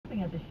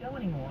at the show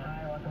anymore.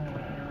 Hi, welcome to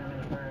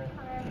Women's First.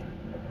 Hi.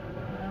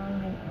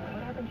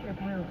 What happened to your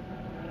pants?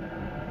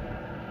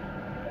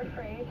 They're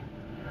frayed.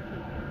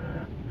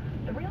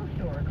 The real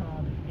store,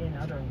 called In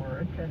Other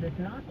Words, says it's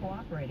not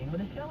cooperating with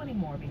the show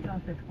anymore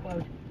because it's,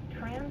 quote,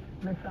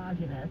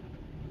 trans-misogynist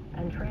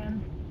and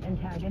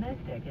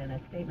trans-antagonistic. In a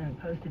statement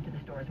posted to the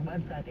store's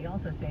website, they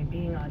also say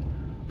being on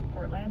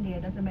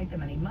Portlandia doesn't make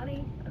them any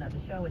money, and that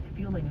the show is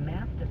fueling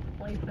mass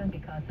displacement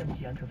because of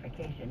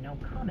gentrification. No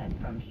comment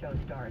from show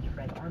stars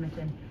Fred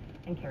Armisen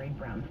and Carrie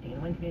Brownstein.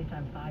 Wednesday News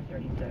Time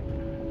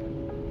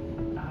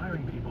 5:36.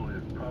 Hiring people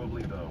is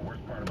probably the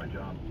worst part of my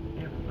job.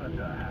 It's such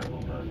a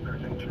hassle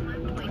searching.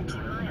 In 1.2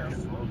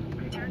 miles,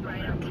 turn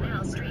right on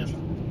Canal Street.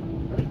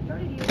 We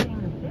started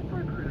using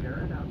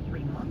ZipRecruiter about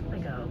 3 months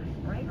ago.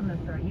 Right from the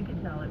start, you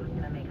could tell it was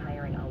going to make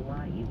hiring a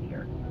lot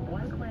easier.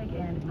 One click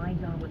and my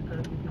job was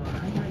posted to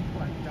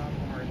 100+ job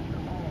boards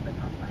for all the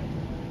top sites.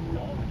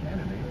 All the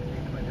candidates came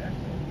to my desk,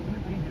 and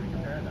it's easy to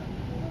compare them.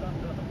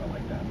 Thumbs up if I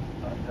like them,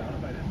 thumbs down if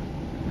I didn't.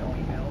 No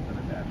emails and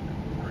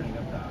attachments, printing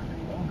up docs,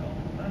 phone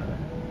calls, none of that.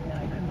 And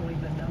I couldn't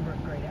believe the number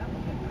of great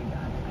applicants we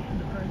got. And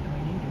the person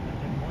we needed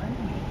within 1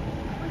 week.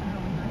 Here's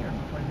how we hire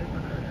before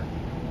ZipRecruiter.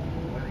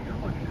 Whether you're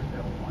looking to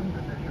fill one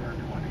position or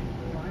 20,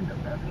 find the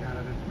best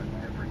candidates with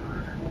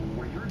ZipRecruiter,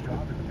 where your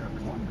job is just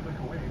one click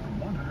away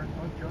from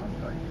 100+ job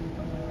sites.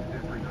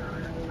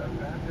 ZipRecruiter, the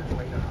fastest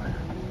way to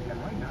hire. And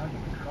right now you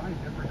can try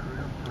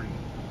ZipRecruiter free.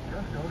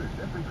 Just go to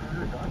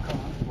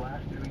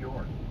ZipRecruiter.com/New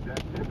York.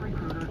 That's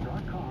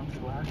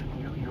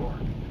ZipRecruiter.com/New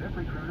York.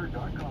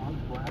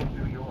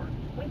 ZipRecruiter.com/New York.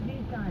 With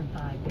News Time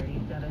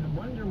 5:37,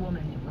 Wonder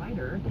Woman's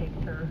writer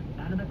takes her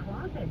out of the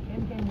closet.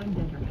 1010 Wins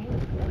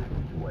Entertainment.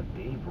 Listen to what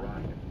Dave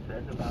Ryan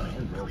says about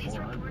Andro Police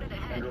 400. reported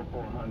ahead. Andro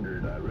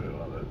 400, I really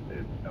love it.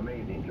 It's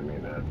amazing to me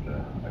that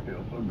I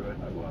feel so good.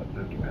 I've lost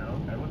 50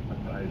 pounds. I was a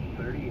size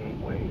 38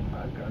 weight.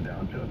 I've gone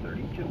down to a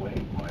 32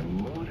 weight. My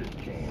mood has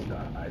changed.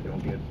 I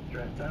don't get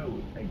stressed out.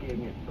 It gave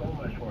me so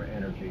much more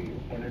energy.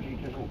 Energy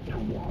just to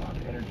walk.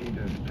 Energy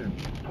to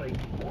play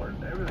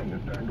sports. Everything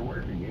is starting to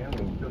work again.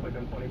 It feels like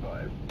I'm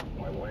 25.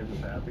 My wife is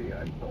happy.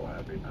 I'm so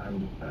happy.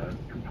 I'm a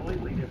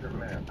completely different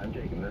man. I'm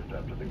taking this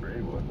stuff to the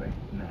grave with me.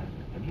 Man,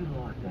 have you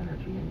lost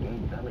energy and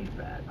gained belly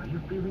fat? Are you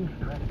feeling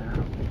stressed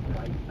out?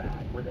 Fight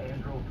back with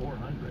Andro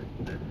 400,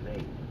 the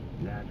safe,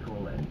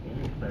 natural, and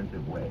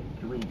inexpensive way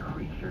to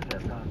increase your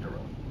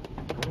testosterone.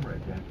 For over a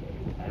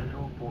decade,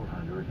 Andro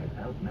 400 has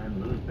helped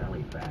men lose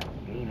belly fat,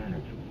 gain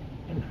energy,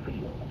 and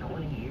feel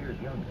 20 years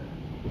younger.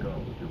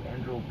 Go to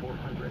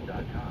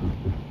Andro400.com,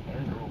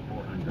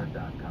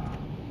 Andro400.com,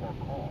 or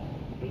call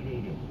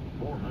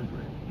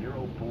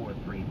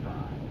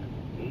 888-400-0435,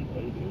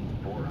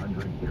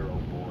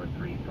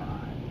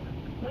 888-400-0435.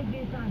 With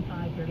News Time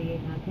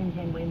 5:38, now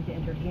 1010 Wins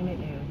Entertainment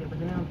News. It was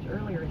announced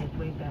earlier this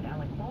week that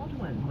Alec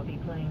Baldwin will be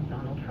playing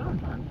Donald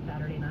Trump on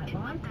Saturday Night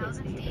Live this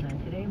season.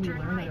 And today we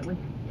learned that it was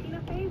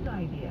Tina Fey's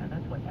idea.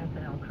 That's what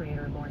SNL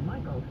creator Lorne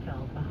Michaels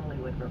tells The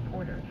Hollywood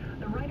Reporter.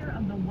 The writer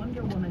of the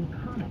Wonder Woman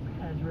comics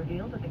has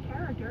revealed that the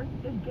character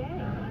is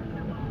gay.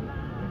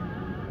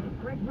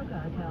 Greg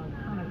Rucka tells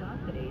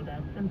Comicosity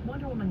that since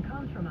Wonder Woman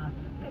comes from a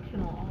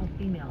fictional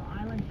all-female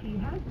island, she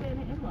has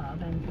been in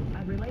love and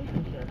had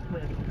relationships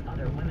with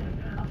other women.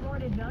 A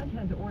Florida judge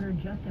has ordered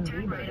Justin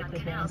Bieber to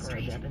sit down for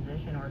a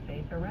deposition or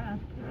face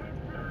arrest.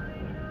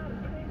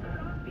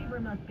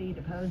 Bieber must be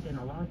deposed in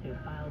a lawsuit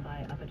filed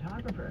by a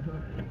photographer who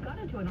got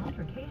into an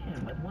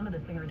altercation with one of the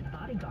singer's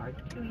bodyguards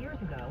 2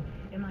 years ago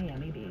in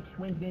Miami Beach.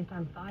 Wins News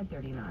Time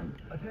 5:39.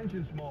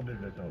 Attention small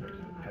business owners.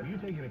 Have you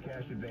taken a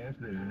cash advance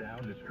that is now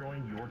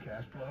destroying your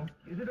cash flow?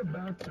 Is it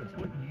about to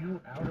put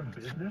you out of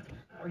business?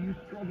 Are you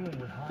struggling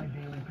with high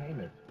daily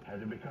payments?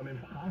 Has it become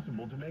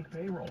impossible to make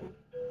payroll?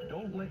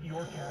 Don't let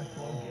your cash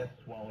flow get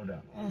swallowed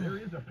up. There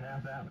is a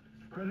path out.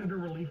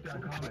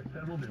 CreditorRelief.com has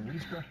settled and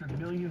restructured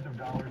millions of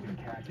dollars in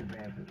cash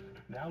advances.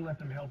 Now let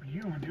them help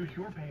you reduce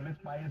your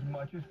payments by as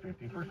much as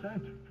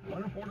 50%.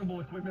 Unaffordable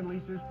equipment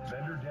leases,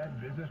 vendor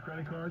debt, business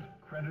credit cards,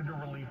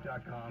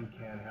 CreditorRelief.com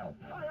can help.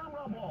 Hi, I'm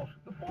Rob Walsh,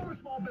 the former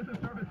Small Business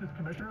Services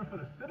Commissioner for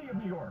the City of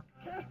New York.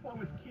 Cash flow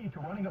is key to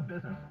running a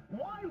business.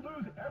 Why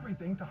lose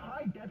everything to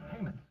high debt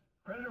payments?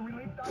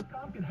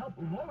 CreditorRelief.com can help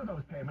lower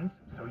those payments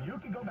so you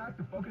can go back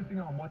to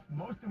focusing on what's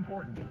most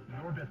important,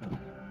 your business.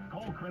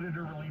 Call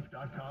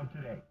CreditorRelief.com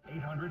today,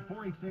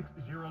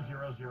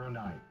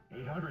 800-486-0009,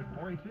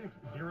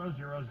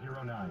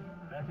 800-486-0009.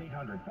 That's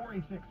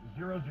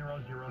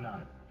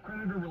 800-486-0009.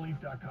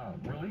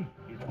 CreditorRelief.com. Relief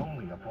is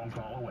only a phone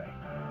call away.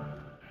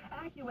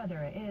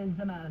 AccuWeather is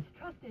the most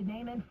trusted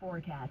name in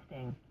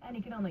forecasting, and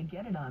you can only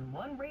get it on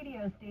one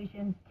radio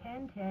station,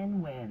 1010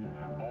 Wins.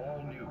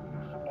 All news,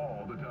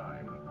 all the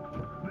time.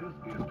 This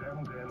is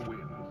 1010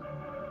 Wins.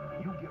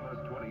 You give us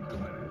 22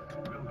 minutes,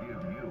 we'll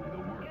give you the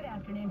word. Good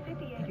afternoon,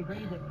 58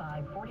 degrees at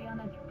 5:40 on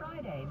this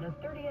Friday, the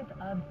 30th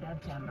of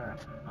September.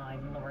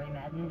 I'm Lori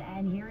Madden,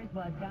 and here's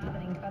what's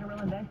happening. Federal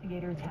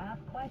investigators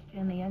have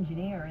questioned the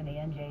engineer in the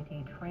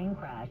NJT train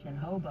crash in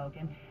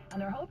Hoboken,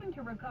 and they're hoping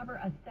to recover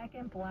a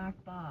second black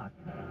box.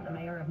 The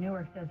mayor of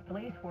Newark says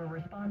police were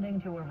responding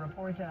to a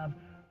report of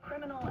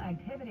criminal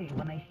activity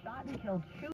when they shot shot and killed 2